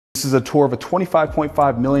This is a tour of a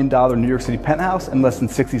 $25.5 million New York City penthouse in less than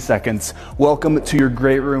 60 seconds. Welcome to your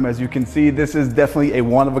great room. As you can see, this is definitely a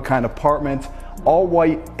one-of-a-kind apartment, all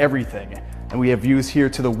white everything. And we have views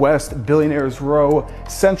here to the west, Billionaires Row,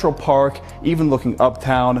 Central Park, even looking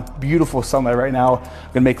uptown. Beautiful sunlight right now.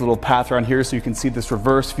 I'm gonna make a little path around here so you can see this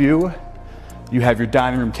reverse view. You have your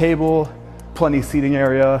dining room table, plenty of seating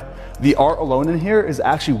area. The art alone in here is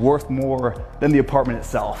actually worth more than the apartment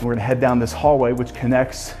itself. We're gonna head down this hallway which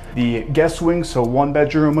connects the guest wing, so one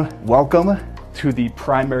bedroom. Welcome to the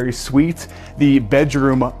primary suite, the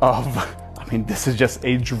bedroom of, I mean, this is just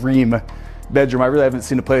a dream bedroom. I really haven't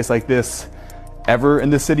seen a place like this ever in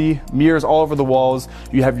the city. Mirrors all over the walls.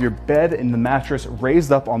 You have your bed and the mattress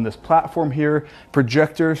raised up on this platform here.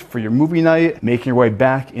 Projectors for your movie night. Making your way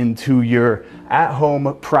back into your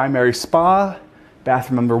at-home primary spa.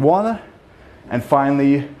 Bathroom number one. And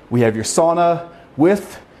finally, we have your sauna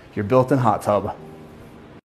with your built-in hot tub.